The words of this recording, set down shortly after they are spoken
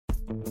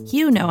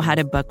You know how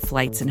to book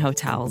flights and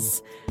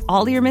hotels.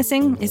 All you're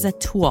missing is a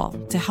tool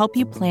to help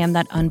you plan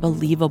that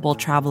unbelievable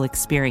travel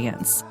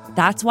experience.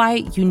 That's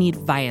why you need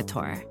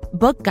Viator.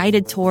 Book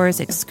guided tours,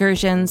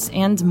 excursions,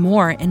 and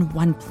more in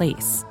one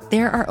place.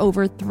 There are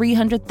over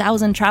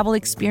 300,000 travel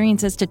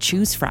experiences to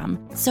choose from,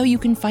 so you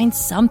can find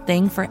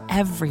something for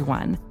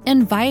everyone.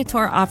 And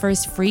Viator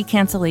offers free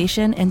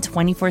cancellation and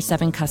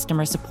 24/7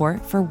 customer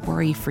support for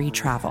worry-free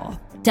travel.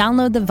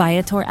 Download the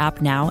Viator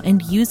app now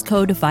and use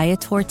code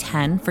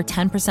Viator10 for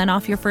 10%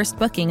 off your first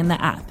booking in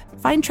the app.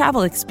 Find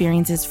travel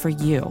experiences for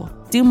you.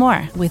 Do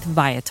more with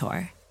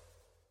Viator.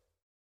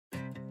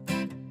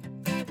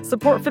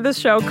 Support for this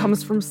show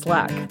comes from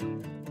Slack.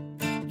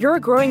 You're a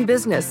growing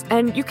business,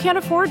 and you can't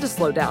afford to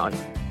slow down.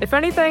 If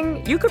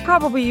anything, you could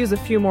probably use a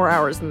few more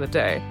hours in the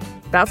day.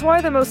 That's why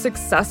the most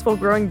successful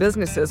growing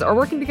businesses are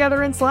working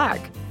together in Slack.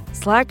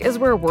 Slack is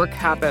where work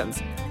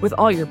happens, with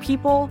all your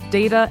people,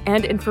 data,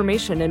 and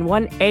information in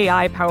one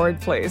AI-powered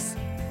place.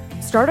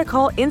 Start a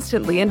call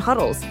instantly in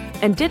huddles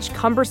and ditch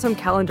cumbersome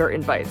calendar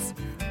invites.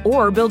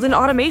 Or build an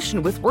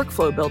automation with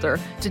Workflow Builder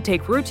to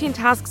take routine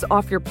tasks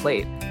off your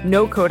plate.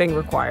 No coding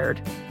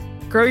required.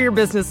 Grow your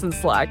business in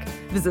Slack.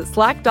 Visit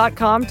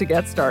slack.com to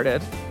get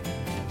started.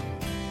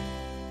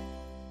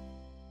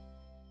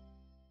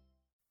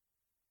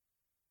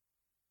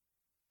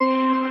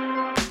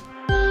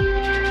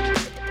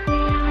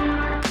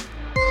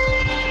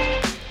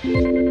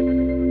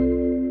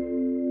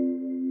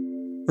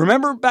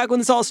 Remember back when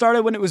this all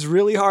started, when it was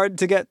really hard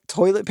to get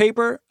toilet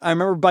paper? I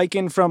remember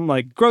biking from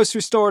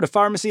grocery store to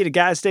pharmacy to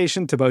gas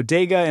station to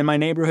bodega in my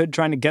neighborhood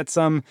trying to get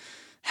some,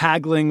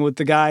 haggling with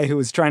the guy who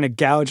was trying to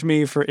gouge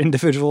me for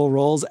individual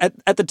rolls.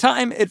 At the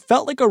time, it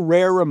felt like a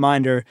rare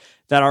reminder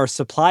that our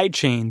supply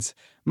chains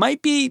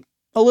might be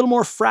a little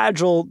more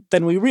fragile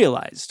than we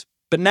realized.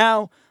 But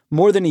now,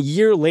 more than a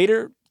year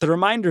later, the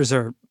reminders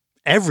are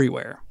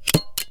everywhere.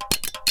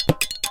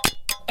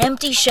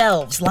 Empty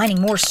shelves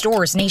lining more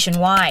stores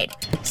nationwide.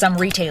 Some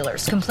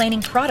retailers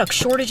complaining product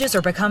shortages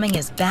are becoming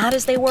as bad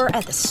as they were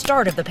at the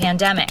start of the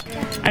pandemic.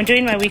 I'm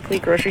doing my weekly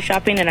grocery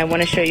shopping and I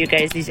want to show you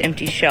guys these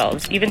empty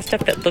shelves. Even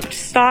stuff that looked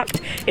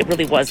stocked, it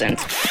really wasn't.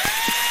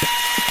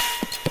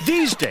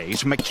 These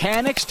days,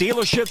 mechanics,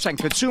 dealerships, and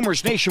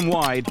consumers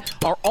nationwide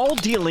are all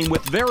dealing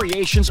with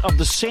variations of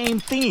the same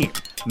theme.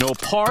 No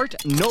part,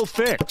 no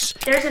fix.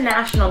 There's a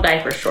national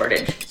diaper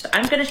shortage, so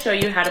I'm going to show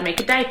you how to make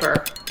a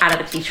diaper out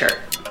of a t-shirt.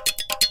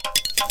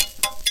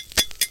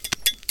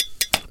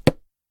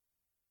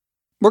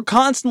 We're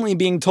constantly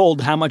being told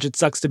how much it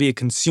sucks to be a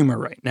consumer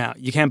right now.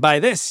 You can't buy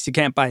this, you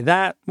can't buy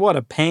that, what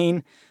a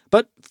pain.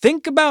 But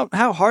think about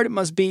how hard it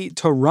must be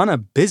to run a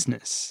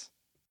business.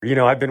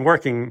 I've been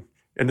working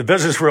in the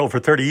business world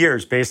for 30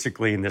 years,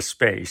 basically in this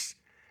space,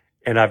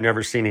 and I've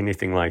never seen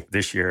anything like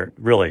this year.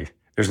 Really,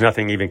 there's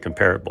nothing even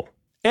comparable.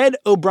 Ed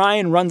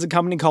O'Brien runs a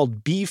company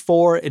called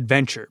B4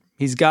 Adventure.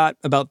 He's got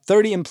about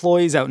 30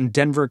 employees out in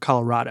Denver,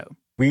 Colorado.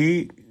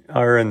 We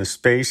are in the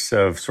space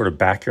of sort of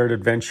backyard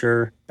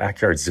adventure,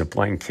 backyard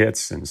zipline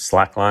kits and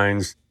slack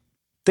lines.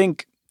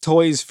 Think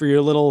toys for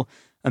your little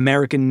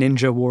American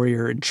Ninja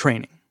Warrior in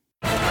training.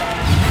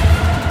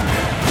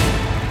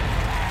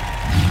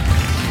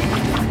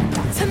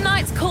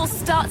 Tonight's course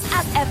starts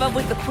as ever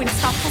with the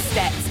quintuple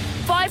steps.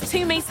 5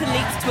 2-meter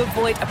leaps to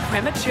avoid a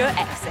premature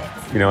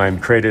exit. I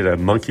created a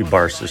monkey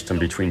bar system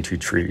between two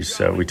trees.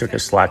 So we took a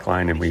slack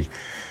line and we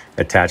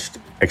attached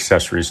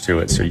accessories to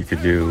it so you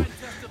could do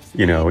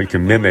we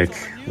can mimic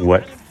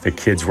what the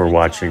kids were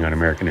watching on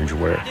American Ninja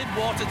Warrior.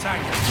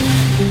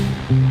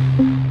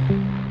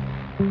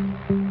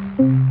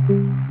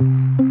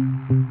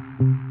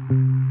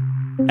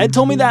 Ed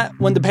told me that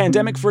when the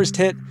pandemic first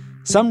hit,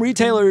 some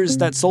retailers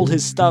that sold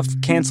his stuff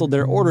canceled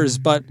their orders,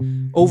 but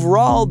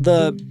overall,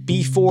 the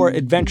B4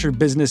 Adventure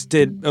business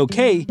did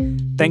okay,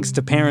 thanks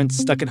to parents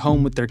stuck at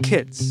home with their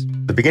kids.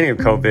 At the beginning of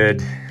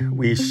COVID,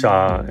 we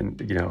saw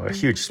a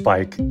huge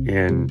spike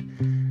in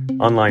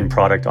online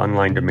product,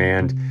 online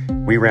demand.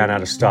 We ran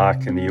out of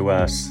stock in the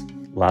U.S.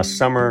 last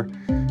summer,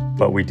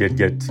 but we did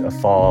get a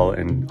fall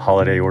and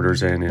holiday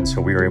orders in, and so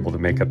we were able to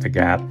make up the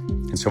gap.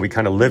 And so we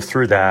kind of lived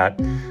through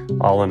that,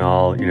 all in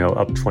all,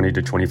 up 20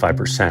 to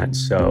 25%.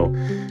 So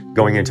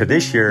going into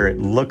this year, it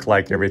looked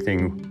like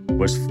everything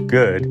was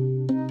good.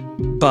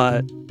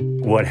 But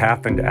what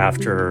happened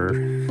after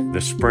the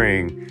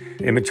spring,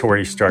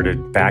 inventory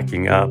started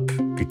backing up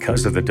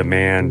because of the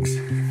demand.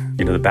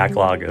 The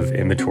backlog of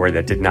inventory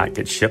that did not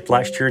get shipped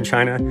last year in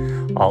China,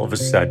 all of a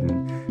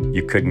sudden,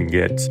 you couldn't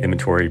get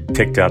inventory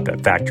picked up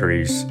at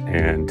factories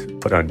and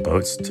put on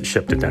boats to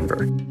ship to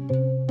Denver.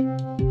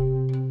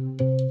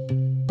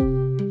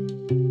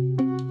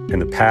 In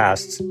the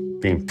past,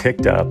 being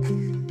picked up,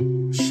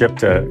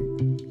 shipped to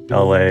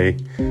LA,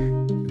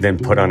 then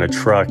put on a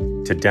truck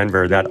to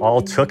Denver, that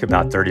all took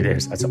about 30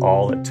 days. That's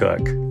all it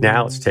took.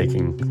 Now it's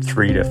taking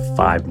 3 to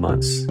 5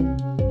 months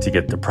to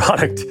get the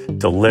product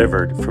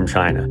delivered from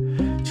China.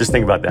 Just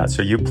think about that.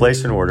 So you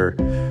place an order,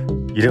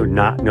 you do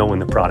not know when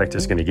the product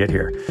is going to get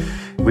here.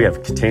 We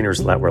have containers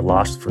that were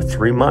lost for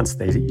 3 months.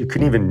 You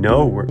couldn't even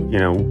know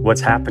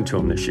what's happened to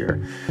them this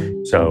year.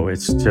 So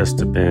it's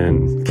just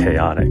been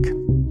chaotic.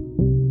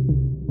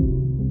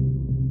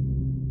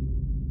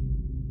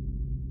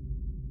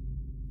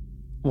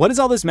 What has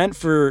all this meant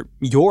for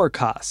your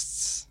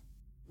costs?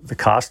 The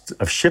cost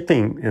of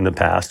shipping in the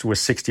past was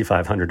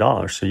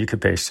 $6,500. So you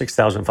could pay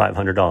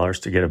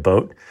 $6,500 to get a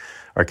boat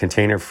or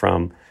container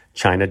from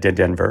China to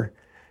Denver.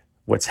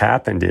 What's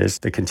happened is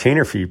the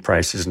container fee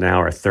prices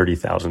now are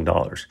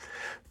 $30,000.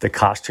 The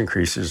cost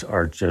increases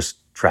are just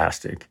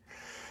drastic.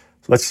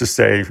 Let's just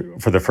say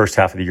for the first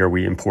half of the year,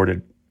 we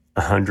imported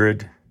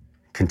 100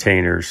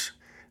 containers.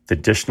 The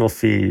additional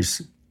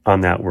fees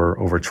on that were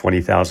over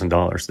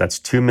 $20,000. That's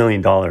 $2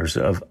 million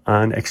of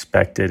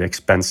unexpected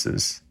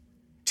expenses.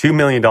 $2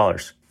 million.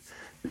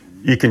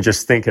 You can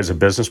just think as a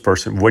business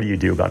person, what do you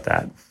do about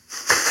that?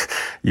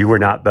 You were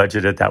not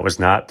budgeted. That was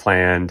not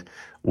planned.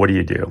 What do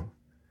you do?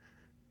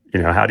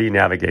 How do you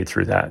navigate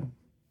through that?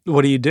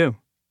 What do you do?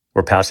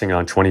 We're passing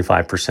on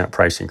 25%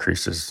 price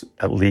increases,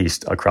 at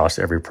least across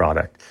every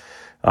product.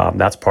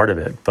 That's part of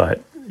it.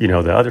 But,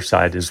 the other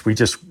side is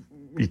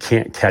you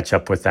can't catch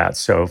up with that.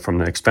 So from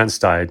the expense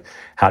side,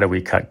 how do we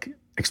cut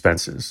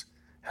expenses?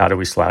 How do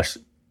we slash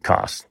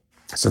costs?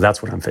 So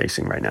that's what I'm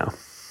facing right now.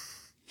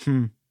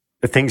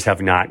 The things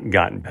have not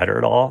gotten better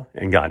at all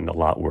and gotten a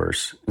lot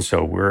worse. And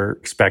so we're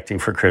expecting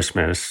for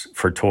Christmas,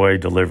 for toy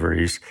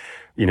deliveries,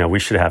 we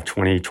should have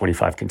 20,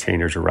 25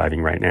 containers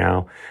arriving right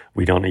now.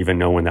 We don't even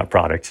know when that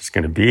product is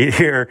going to be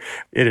here.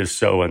 It is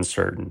so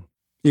uncertain.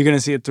 You're going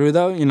to see it through,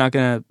 though? You're not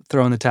going to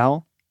throw in the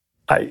towel?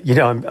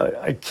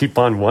 I keep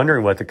on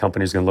wondering what the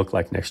company is going to look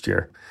like next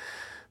year.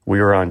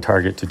 We were on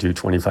target to do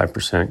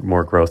 25%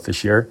 more growth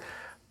this year.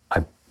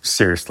 I'm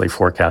seriously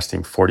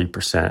forecasting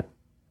 40%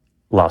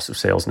 loss of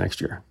sales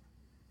next year.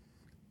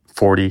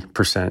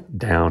 40%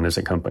 down as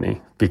a company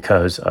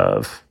because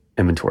of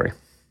inventory.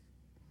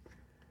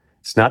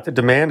 It's not the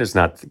demand is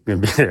not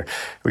going to be there.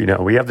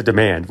 We have the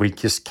demand. We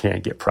just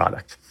can't get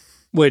product.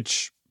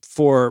 Which,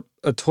 for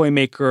a toy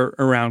maker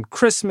around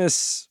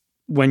Christmas,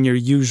 when you're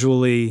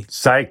usually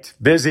psyched,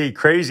 busy,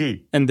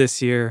 crazy. And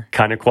this year,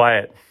 kind of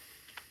quiet.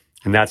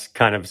 And that's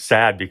kind of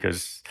sad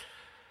because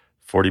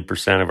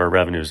 40% of our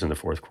revenue is in the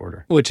fourth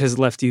quarter. Which has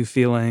left you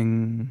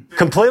feeling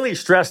completely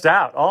stressed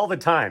out all the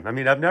time. I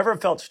mean, I've never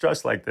felt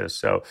stressed like this.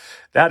 So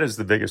that is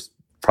the biggest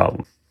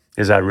problem,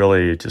 is I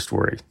really just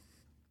worry.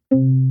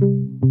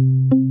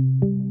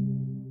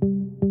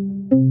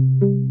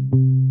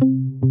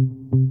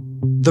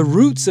 The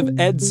roots of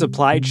Ed's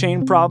supply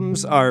chain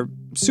problems are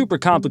super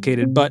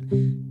complicated, but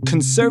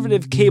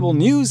conservative cable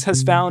news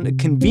has found a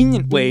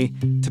convenient way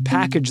to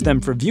package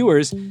them for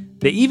viewers.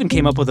 They even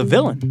came up with a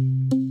villain.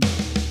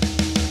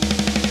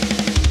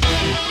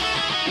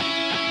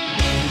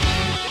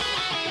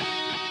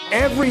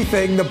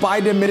 Everything the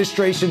Biden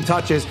administration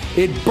touches,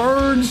 it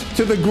burns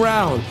to the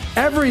ground.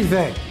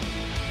 Everything.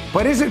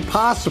 But is it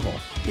possible?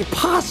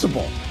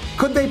 Possible.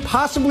 Could they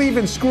possibly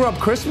even screw up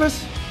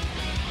Christmas?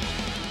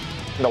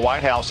 The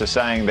White House is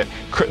saying that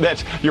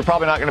you're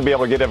probably not going to be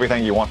able to get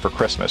everything you want for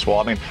Christmas.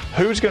 Well,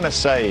 who's going to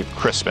save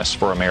Christmas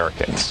for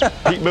Americans?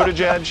 Pete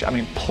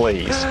Buttigieg?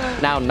 Please.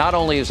 Now, not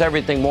only is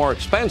everything more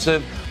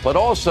expensive, but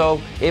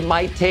also it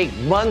might take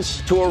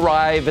months to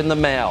arrive in the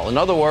mail. In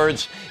other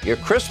words, your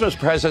Christmas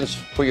presents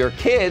for your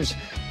kids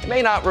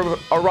may not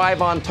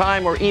arrive on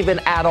time or even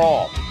at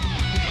all.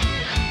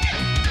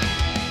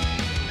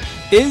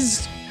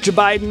 Is Joe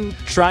Biden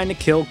trying to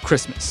kill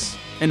Christmas?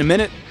 In a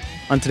minute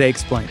on Today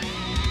Explained.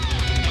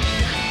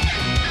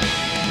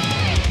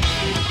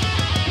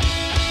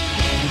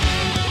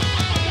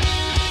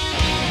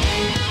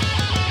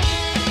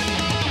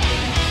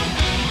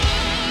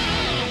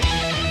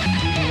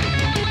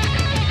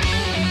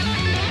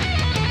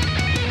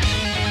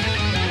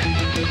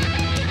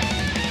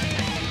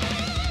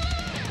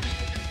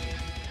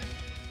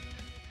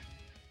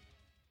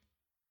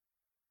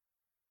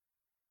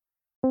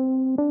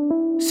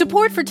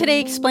 Support for Today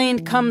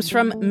Explained comes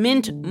from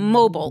Mint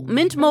Mobile.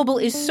 Mint Mobile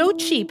is so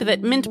cheap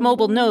that Mint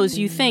Mobile knows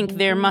you think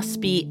there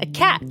must be a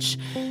catch.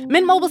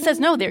 Mint Mobile says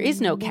no, there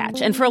is no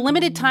catch. And for a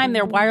limited time,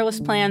 their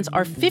wireless plans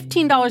are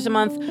 $15 a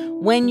month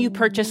when you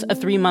purchase a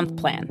 3-month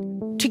plan.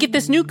 To get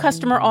this new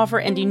customer offer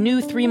and a new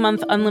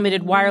 3-month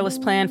unlimited wireless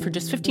plan for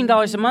just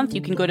 $15 a month,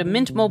 you can go to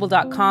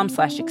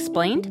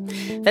mintmobile.com/explained.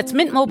 That's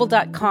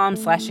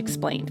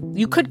mintmobile.com/explained.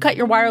 You could cut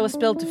your wireless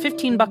bill to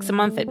 $15 a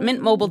month at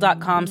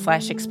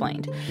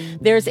mintmobile.com/explained.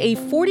 There's a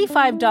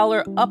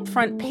 $45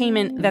 upfront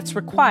payment that's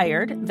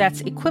required.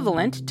 That's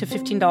equivalent to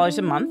 $15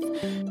 a month.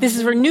 This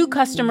is for new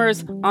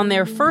customers on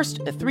their first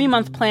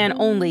 3-month plan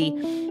only.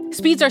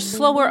 Speeds are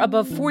slower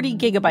above 40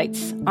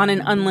 gigabytes on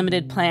an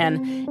unlimited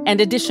plan, and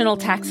additional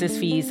taxes,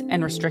 fees,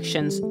 and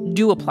restrictions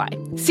do apply.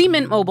 See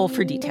Mint Mobile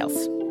for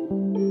details.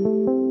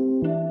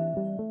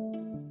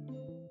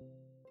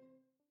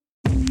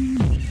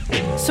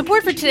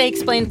 Support for Today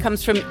Explained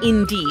comes from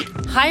Indeed.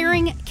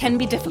 Hiring can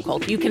be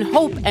difficult. You can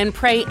hope and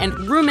pray and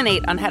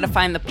ruminate on how to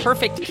find the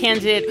perfect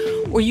candidate,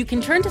 or you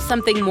can turn to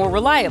something more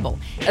reliable,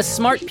 a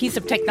smart piece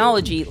of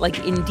technology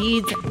like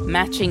Indeed's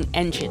matching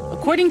engine.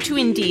 According to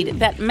Indeed,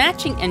 that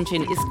matching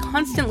engine is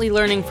constantly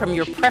learning from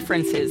your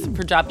preferences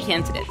for job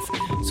candidates,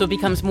 so it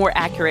becomes more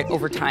accurate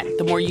over time.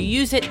 The more you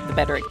use it, the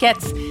better it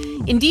gets.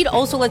 Indeed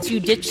also lets you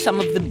ditch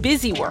some of the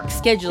busy work,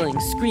 scheduling,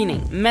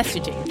 screening,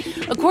 messaging.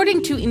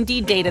 According to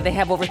Indeed data, they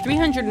have over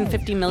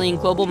 350 million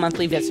global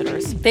monthly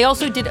visitors. They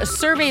also did a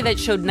survey that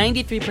showed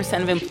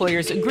 93% of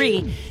employers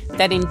agree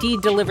that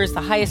Indeed delivers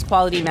the highest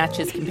quality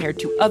matches compared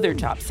to other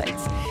job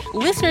sites.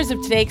 Listeners of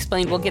Today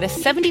Explained will get a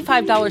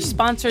 $75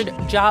 sponsored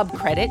job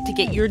credit to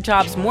get your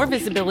jobs more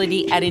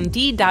visibility at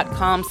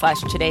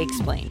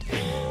Indeed.com/todayexplained.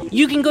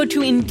 You can go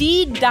to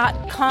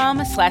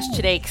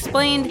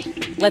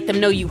Indeed.com/todayexplained. Let them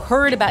know you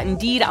heard about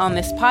Indeed on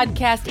this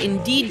podcast.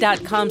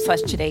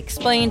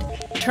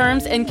 Indeed.com/todayexplained.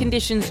 Terms and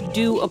conditions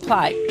do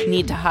apply.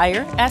 Need to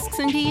hire? Asks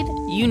Indeed.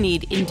 You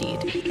need Indeed.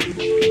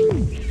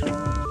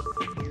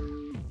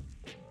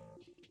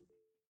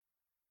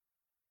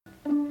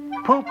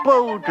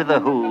 Poo-poo to the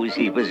Who's,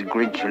 he was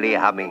grinchily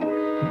humming.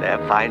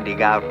 They're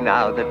finding out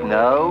now that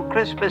no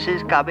Christmas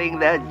is coming.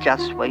 They're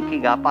just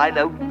waking up. I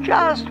know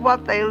just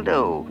what they'll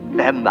do.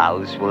 Their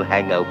mouths will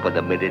hang open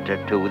a minute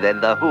or two. Then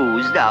the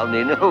Who's down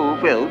in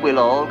Whoville will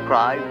all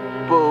cry,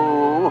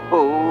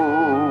 boo-hoo.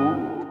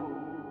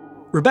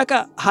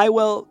 Rebecca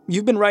Highwell,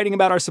 you've been writing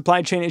about our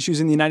supply chain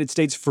issues in the United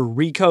States for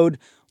Recode.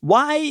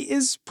 Why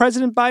is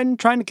President Biden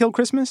trying to kill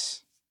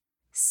Christmas?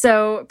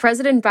 So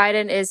President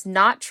Biden is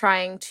not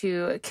trying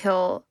to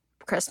kill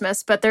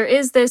Christmas, but there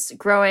is this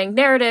growing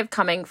narrative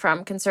coming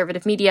from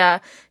conservative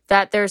media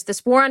that there's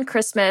this war on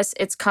Christmas.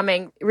 It's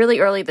coming really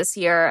early this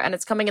year, and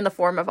it's coming in the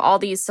form of all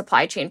these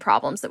supply chain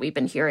problems that we've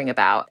been hearing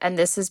about. And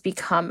this has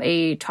become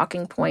a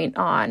talking point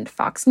on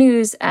Fox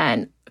News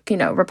and,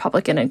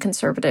 Republican and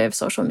conservative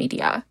social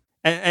media.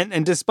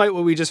 And despite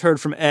what we just heard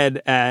from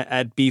Ed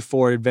at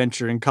B4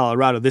 Adventure in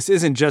Colorado, this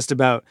isn't just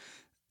about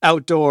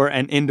outdoor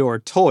and indoor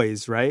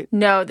toys, right?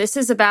 No, this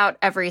is about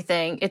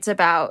everything. It's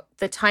about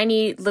the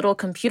tiny little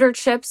computer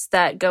chips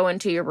that go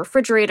into your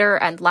refrigerator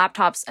and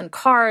laptops and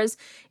cars.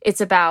 It's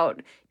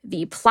about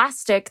the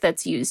plastic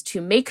that's used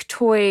to make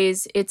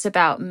toys. It's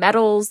about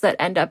metals that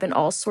end up in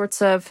all sorts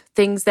of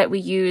things that we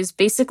use.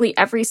 Basically,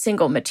 every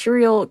single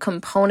material,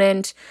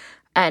 component,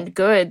 and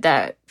good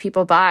that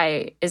people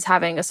buy is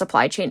having a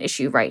supply chain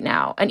issue right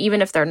now. And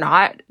even if they're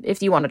not,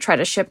 if you want to try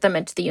to ship them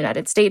into the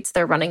United States,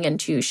 they're running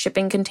into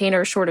shipping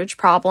container shortage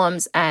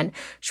problems and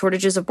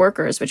shortages of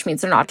workers, which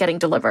means they're not getting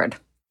delivered.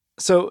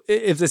 So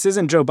if this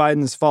isn't Joe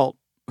Biden's fault,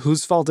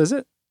 whose fault is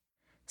it?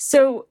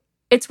 So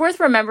it's worth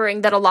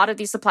remembering that a lot of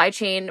these supply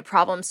chain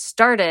problems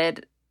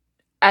started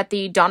at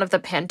the dawn of the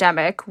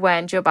pandemic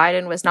when Joe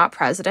Biden was not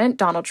president.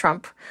 Donald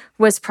Trump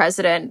was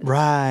president.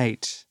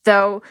 Right.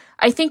 Though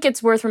I think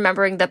it's worth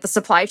remembering that the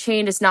supply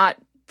chain is not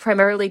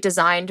primarily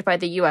designed by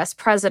the U.S.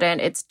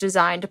 president. It's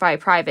designed by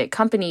private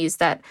companies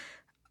that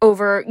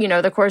over,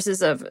 the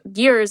courses of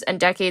years and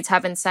decades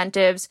have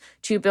incentives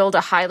to build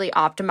a highly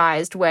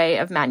optimized way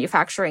of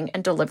manufacturing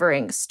and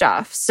delivering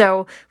stuff.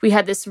 So we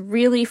had this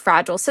really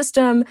fragile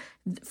system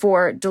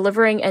for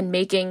delivering and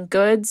making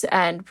goods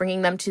and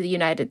bringing them to the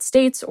United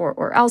States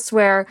or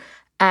elsewhere.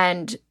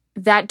 And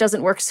that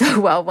doesn't work so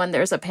well when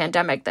there's a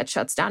pandemic that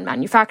shuts down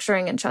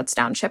manufacturing and shuts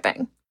down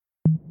shipping.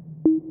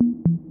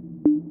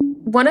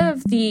 One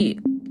of the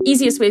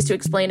easiest ways to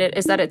explain it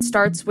is that it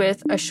starts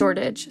with a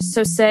shortage.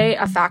 So say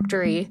a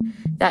factory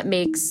that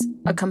makes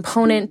a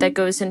component that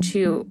goes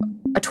into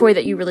a toy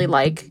that you really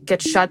like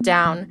gets shut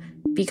down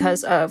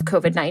because of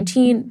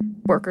COVID-19.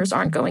 Workers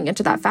aren't going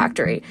into that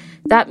factory.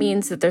 That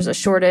means that there's a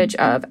shortage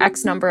of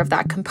X number of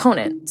that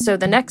component. So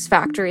the next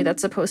factory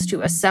that's supposed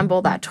to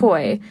assemble that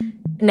toy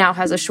now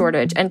has a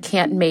shortage and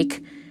can't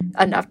make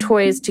enough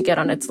toys to get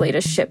on its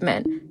latest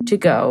shipment to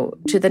go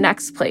to the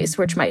next place,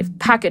 which might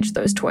package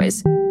those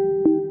toys.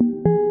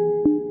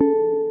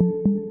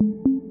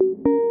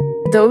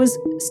 Those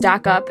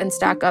stack up and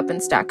stack up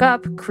and stack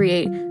up,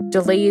 create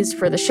delays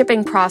for the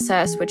shipping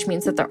process, which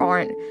means that there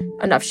aren't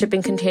enough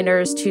shipping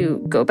containers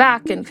to go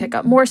back and pick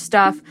up more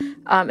stuff.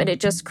 And it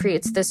just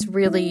creates this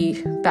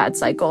really bad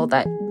cycle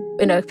that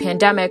in a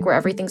pandemic where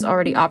everything's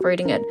already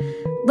operating at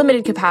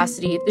limited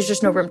capacity, there's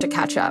just no room to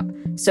catch up.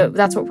 So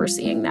that's what we're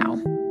seeing now.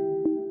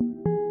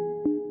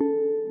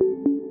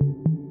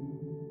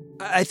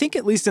 I think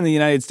at least in the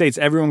United States,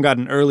 everyone got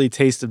an early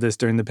taste of this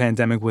during the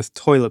pandemic with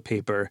toilet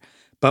paper.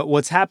 But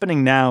what's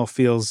happening now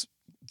feels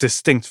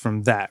distinct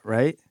from that,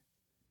 right?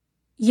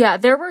 Yeah,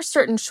 there were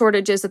certain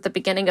shortages at the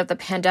beginning of the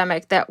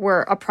pandemic that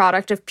were a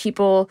product of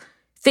people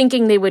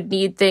thinking they would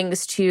need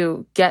things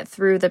to get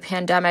through the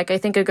pandemic. I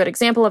think a good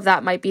example of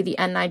that might be the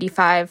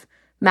N95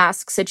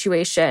 mask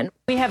situation.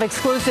 We have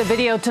exclusive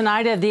video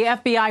tonight of the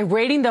FBI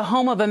raiding the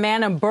home of a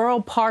man in Borough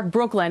Park,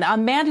 Brooklyn, a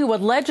man who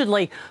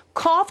allegedly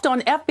coughed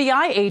on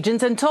FBI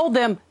agents and told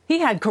them he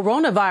had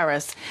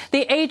coronavirus.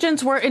 The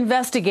agents were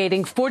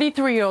investigating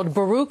 43-year-old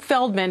Baruch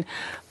Feldman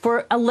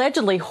for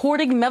allegedly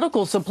hoarding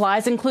medical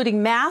supplies,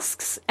 including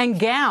masks and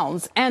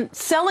gowns, and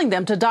selling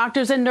them to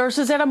doctors and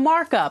nurses at a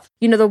markup.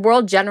 You know, the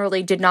world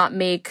generally did not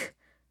make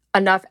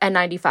enough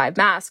N95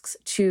 masks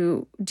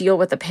to deal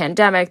with the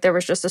pandemic. There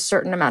was just a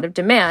certain amount of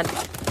demand.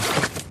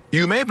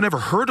 You may have never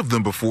heard of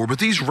them before, but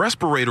these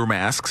respirator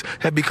masks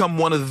have become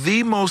one of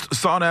the most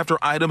sought-after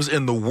items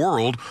in the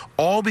world,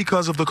 all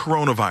because of the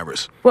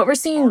coronavirus. What we're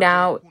seeing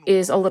now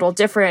is a little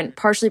different,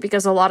 partially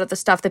because a lot of the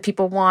stuff that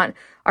people want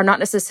are not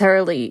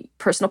necessarily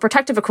personal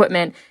protective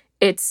equipment.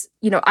 It's,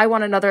 you know, I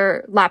want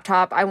another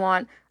laptop, I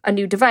want a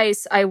new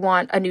device, I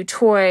want a new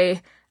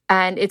toy,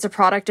 and it's a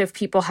product of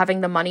people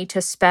having the money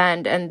to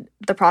spend and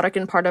the product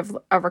and part of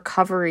a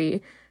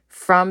recovery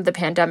from the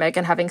pandemic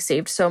and having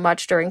saved so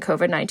much during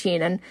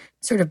COVID-19 and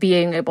sort of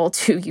being able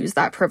to use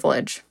that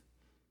privilege.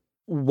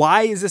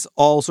 Why is this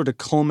all sort of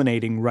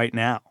culminating right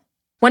now?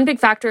 One big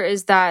factor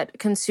is that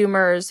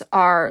consumers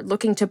are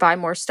looking to buy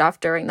more stuff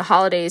during the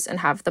holidays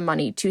and have the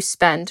money to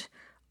spend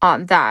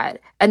on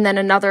that. And then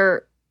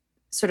another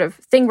sort of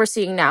thing we're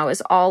seeing now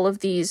is all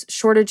of these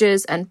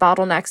shortages and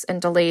bottlenecks and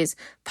delays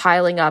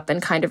piling up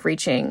and kind of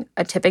reaching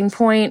a tipping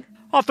point.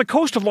 Off the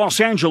coast of Los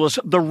Angeles,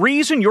 the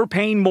reason you're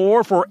paying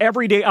more for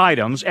everyday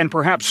items and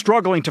perhaps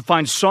struggling to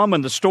find some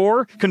in the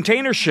store,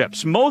 container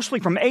ships, mostly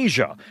from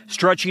Asia,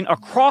 stretching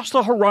across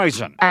the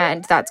horizon.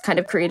 And that's kind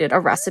of created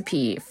a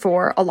recipe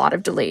for a lot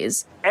of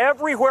delays.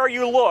 Everywhere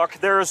you look,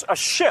 there's a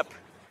ship.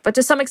 But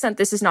to some extent,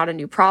 this is not a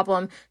new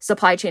problem.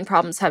 Supply chain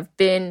problems have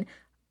been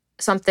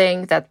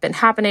something that's been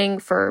happening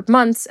for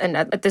months and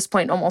at this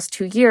point, almost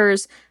 2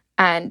 years.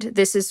 And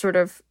this is sort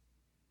of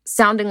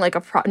sounding like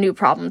a new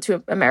problem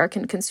to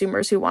American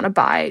consumers who want to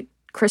buy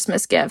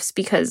Christmas gifts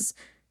because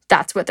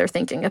that's what they're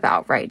thinking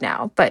about right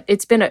now. But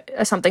it's been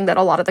something that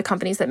a lot of the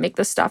companies that make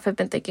this stuff have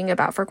been thinking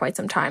about for quite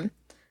some time.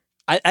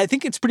 I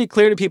think it's pretty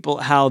clear to people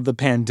how the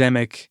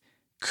pandemic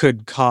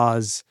could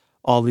cause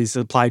all these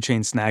supply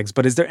chain snags.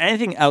 But is there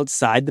anything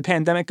outside the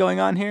pandemic going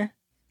on here?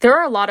 There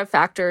are a lot of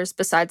factors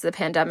besides the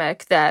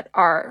pandemic that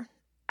are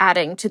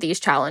adding to these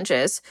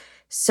challenges.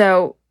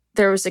 So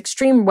there was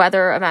extreme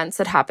weather events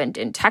that happened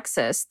in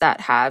Texas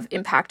that have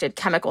impacted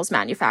chemicals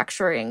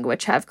manufacturing,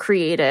 which have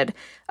created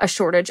a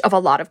shortage of a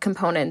lot of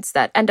components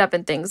that end up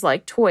in things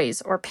like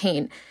toys or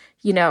paint.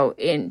 You know,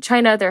 in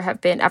China, there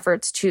have been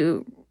efforts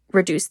to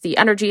reduce the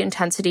energy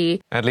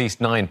intensity. At least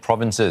 9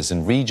 provinces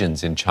and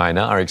regions in China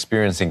are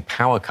experiencing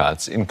power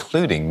cuts,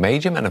 including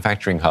major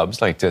manufacturing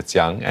hubs like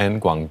Zhejiang and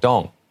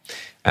Guangdong.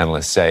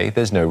 Analysts say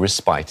there's no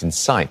respite in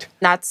sight.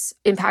 That's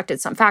impacted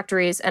some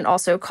factories and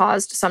also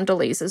caused some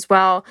delays as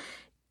well.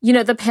 You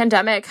know, the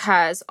pandemic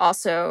has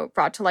also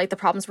brought to light the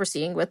problems we're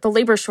seeing with the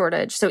labor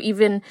shortage. So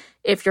even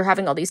if you're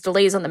having all these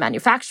delays on the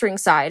manufacturing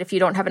side, if you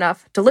don't have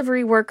enough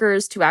delivery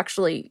workers to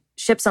actually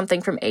ship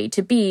something from A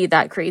to B,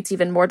 that creates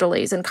even more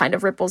delays and kind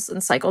of ripples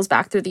and cycles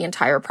back through the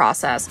entire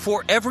process.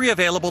 For every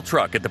available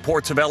truck at the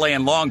ports of LA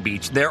and Long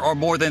Beach, there are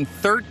more than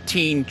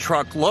 13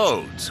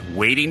 truckloads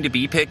waiting to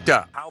be picked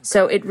up.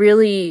 So it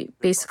really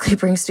basically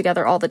brings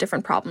together all the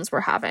different problems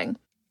we're having.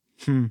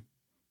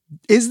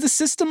 Is the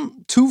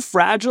system too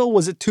fragile?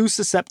 Was it too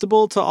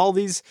susceptible to all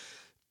these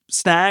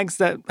snags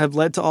that have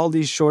led to all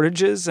these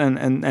shortages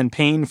and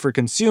pain for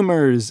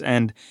consumers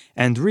and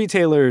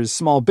retailers,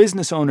 small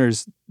business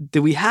owners? Did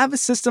we have a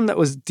system that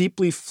was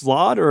deeply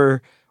flawed,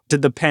 or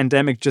did the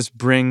pandemic just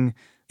bring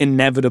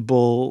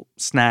inevitable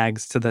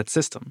snags to that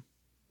system?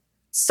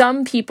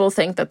 Some people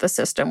think that the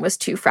system was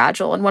too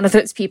fragile, and one of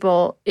those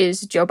people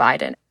is Joe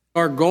Biden.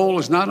 Our goal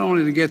is not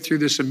only to get through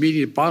this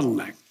immediate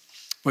bottleneck,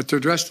 but to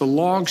address the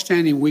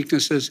long-standing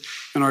weaknesses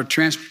in our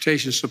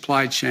transportation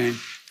supply chain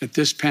that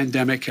this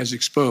pandemic has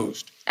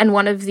exposed. And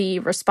one of the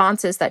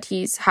responses that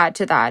he's had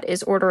to that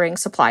is ordering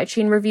supply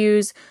chain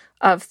reviews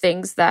of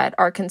things that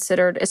are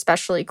considered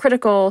especially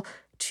critical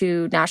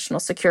to national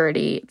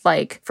security,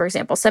 like, for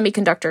example,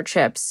 semiconductor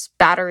chips,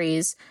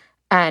 batteries,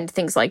 and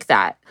things like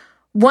that.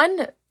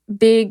 One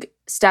big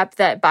step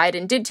that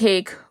Biden did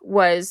take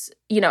was,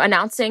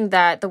 announcing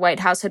that the White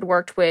House had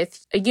worked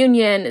with a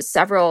union,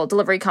 several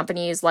delivery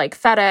companies like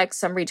FedEx,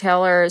 some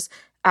retailers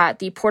at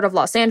the Port of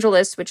Los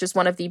Angeles, which is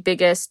one of the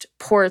biggest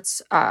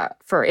ports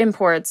for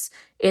imports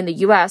in the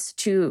U.S.,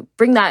 to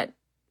bring that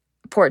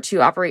port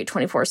to operate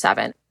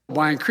 24/7.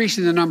 By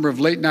increasing the number of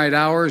late-night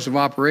hours of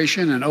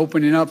operation and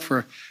opening up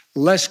for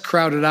less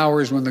crowded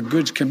hours when the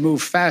goods can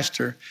move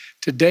faster,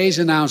 today's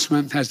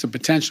announcement has the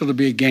potential to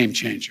be a game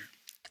changer.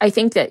 I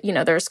think that,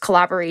 there's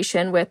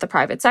collaboration with the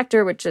private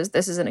sector, which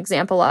this is an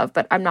example of,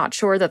 but I'm not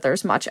sure that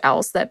there's much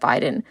else that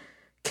Biden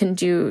can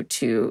do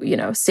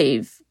to,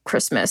 save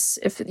Christmas,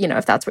 if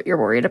that's what you're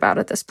worried about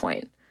at this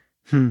point.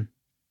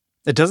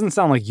 It doesn't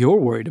sound like you're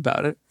worried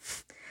about it.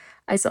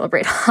 I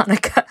celebrate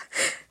Hanukkah.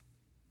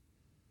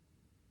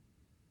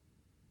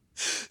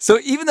 So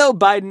even though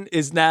Biden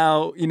is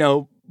now,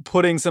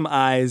 putting some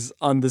eyes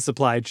on the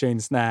supply chain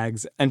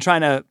snags and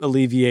trying to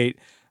alleviate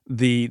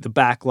the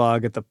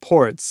backlog at the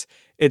ports,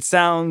 it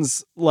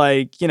sounds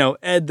like,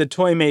 Ed the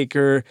toy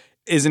maker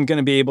isn't going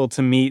to be able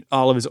to meet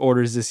all of his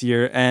orders this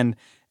year. And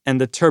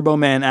the Turbo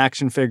Man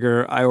action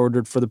figure I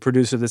ordered for the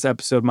producer of this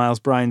episode, Miles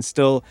Bryan,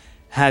 still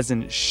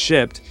hasn't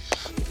shipped.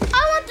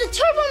 I want the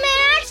Turbo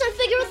Man action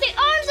figure with the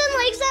arms and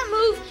legs that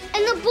move,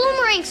 and the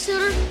boomerang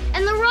suitor,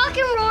 and the rock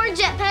and roll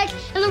jetpack,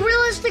 and the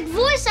realistic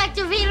voice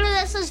activator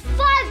that says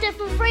 5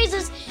 different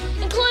phrases,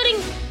 including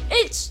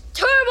 "It's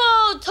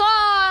Turbo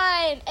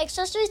Time!"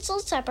 Accessories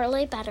sold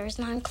separately, batteries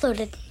not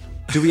included.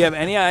 Do we have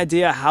any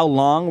idea how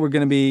long we're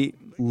going to be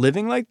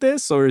living like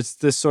this, or is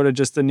this sort of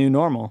just the new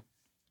normal?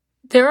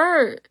 There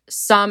are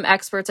some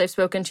experts I've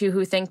spoken to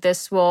who think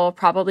this will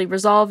probably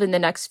resolve in the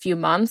next few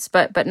months,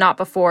 but not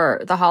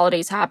before the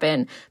holidays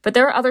happen. But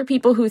there are other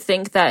people who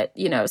think that,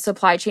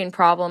 supply chain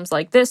problems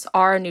like this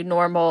are a new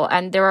normal,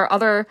 and there are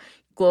other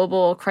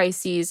global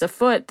crises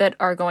afoot that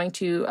are going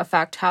to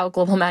affect how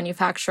global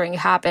manufacturing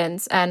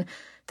happens. And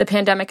the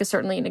pandemic is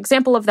certainly an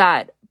example of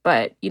that,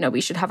 but,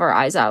 we should have our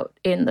eyes out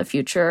in the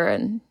future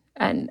and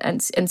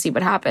see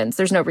what happens.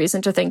 There's no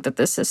reason to think that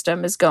this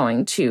system is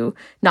going to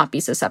not be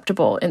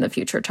susceptible in the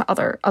future to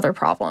other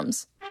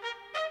problems.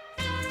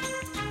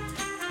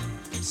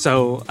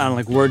 So,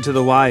 word to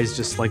the wise,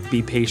 just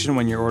be patient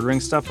when you're ordering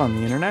stuff on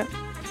the internet?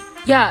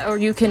 Yeah, or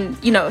you can,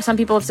 some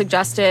people have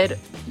suggested,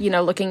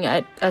 looking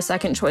at a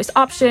second choice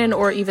option,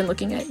 or even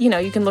looking at,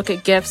 you can look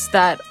at gifts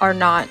that are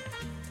not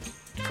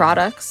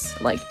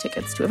products, like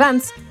tickets to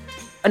events.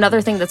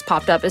 Another thing that's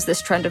popped up is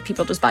this trend of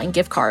people just buying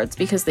gift cards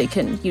because they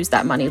can use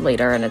that money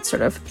later, and it's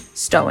sort of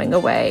stowing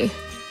away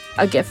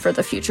a gift for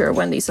the future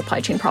when these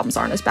supply chain problems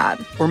aren't as bad.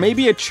 Or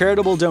maybe a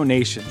charitable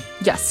donation.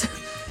 Yes.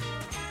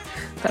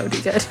 That would be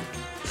good.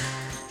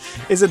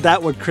 Isn't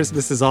that what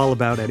Christmas is all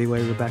about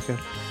anyway, Rebecca?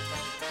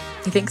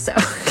 I think so.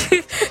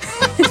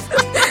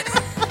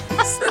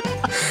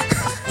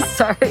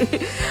 Sorry.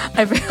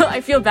 I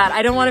feel bad.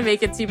 I don't want to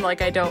make it seem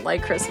like I don't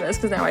like Christmas,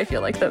 because now I feel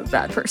like the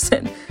bad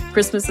person.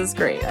 Christmas is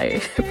great.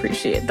 I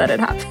appreciate that it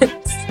happens.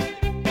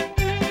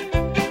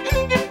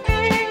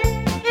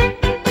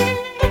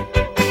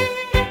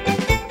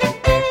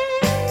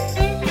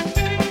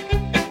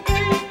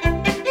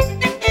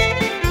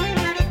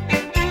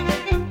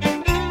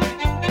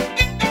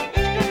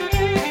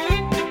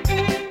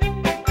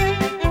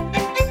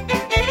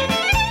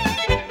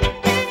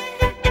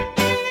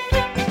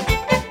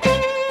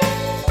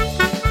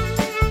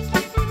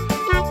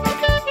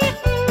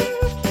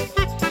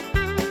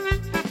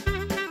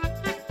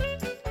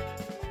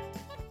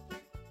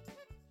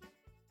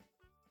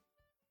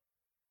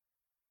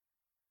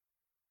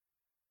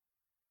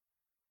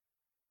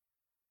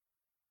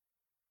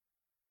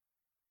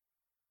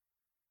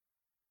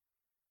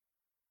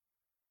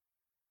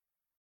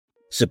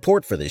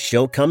 Support for this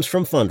show comes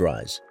from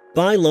Fundrise.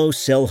 Buy low,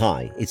 sell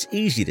high. It's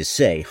easy to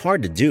say,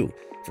 hard to do.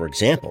 For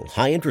example,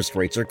 high interest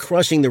rates are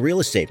crushing the real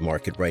estate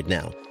market right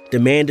now.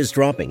 Demand is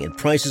dropping and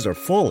prices are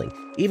falling,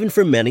 even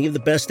for many of the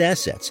best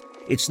assets.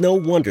 It's no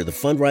wonder the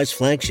Fundrise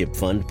Flagship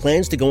Fund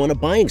plans to go on a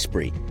buying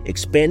spree,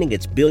 expanding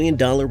its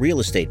billion-dollar real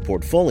estate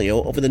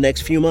portfolio over the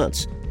next few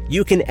months.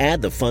 You can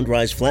add the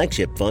Fundrise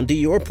Flagship Fund to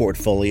your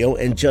portfolio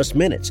in just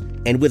minutes,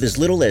 and with as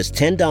little as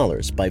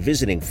 $10 by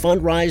visiting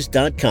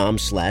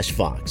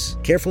fundrise.com/Fox.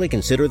 Carefully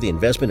consider the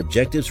investment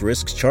objectives,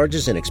 risks,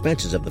 charges, and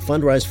expenses of the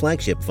Fundrise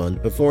Flagship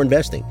Fund before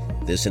investing.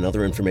 This and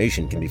other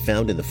information can be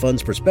found in the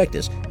fund's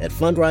prospectus at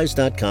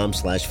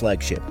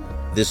fundrise.com/flagship.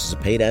 This is a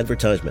paid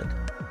advertisement.